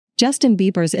Justin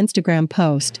Bieber's Instagram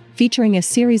post, featuring a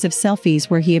series of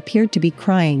selfies where he appeared to be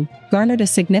crying, garnered a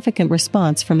significant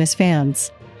response from his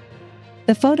fans.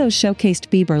 The photos showcased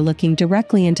Bieber looking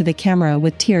directly into the camera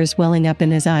with tears welling up in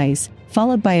his eyes,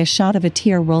 followed by a shot of a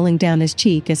tear rolling down his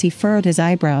cheek as he furrowed his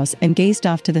eyebrows and gazed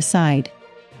off to the side.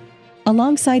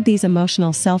 Alongside these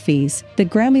emotional selfies, the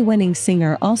Grammy-winning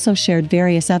singer also shared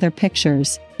various other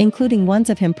pictures, including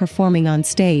ones of him performing on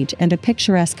stage and a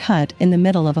picturesque hut in the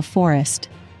middle of a forest.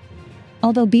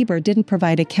 Although Bieber didn't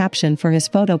provide a caption for his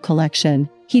photo collection,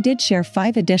 he did share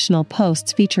 5 additional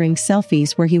posts featuring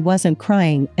selfies where he wasn't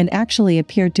crying and actually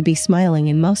appeared to be smiling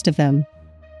in most of them.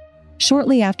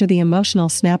 Shortly after the emotional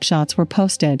snapshots were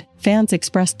posted, fans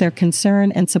expressed their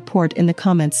concern and support in the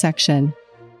comments section.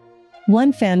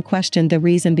 One fan questioned the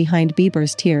reason behind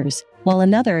Bieber's tears, while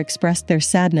another expressed their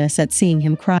sadness at seeing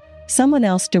him cry. Someone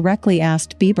else directly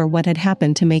asked Bieber what had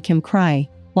happened to make him cry,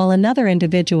 while another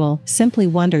individual simply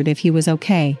wondered if he was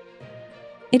okay.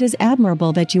 It is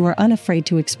admirable that you are unafraid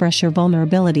to express your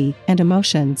vulnerability and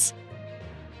emotions.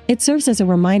 It serves as a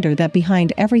reminder that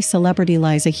behind every celebrity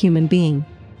lies a human being.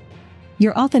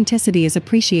 Your authenticity is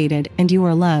appreciated and you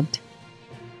are loved.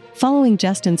 Following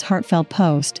Justin's heartfelt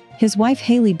post, his wife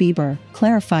Hailey Bieber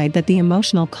clarified that the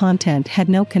emotional content had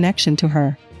no connection to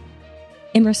her.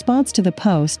 In response to the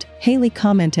post, Hailey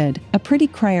commented, "A pretty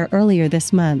crier earlier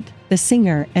this month." The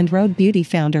singer and Rhode Beauty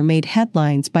founder made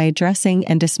headlines by addressing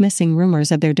and dismissing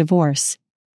rumors of their divorce.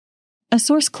 A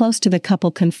source close to the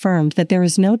couple confirmed that there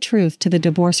is no truth to the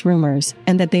divorce rumors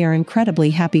and that they are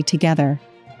incredibly happy together.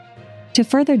 To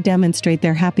further demonstrate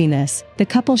their happiness, the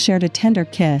couple shared a tender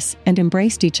kiss and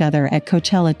embraced each other at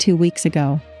Coachella 2 weeks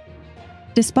ago.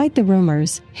 Despite the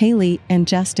rumors, Hailey and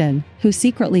Justin, who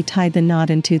secretly tied the knot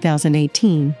in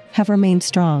 2018, have remained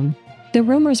strong. The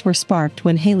rumors were sparked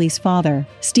when Hailey's father,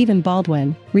 Stephen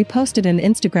Baldwin, reposted an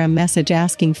Instagram message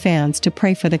asking fans to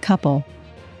pray for the couple.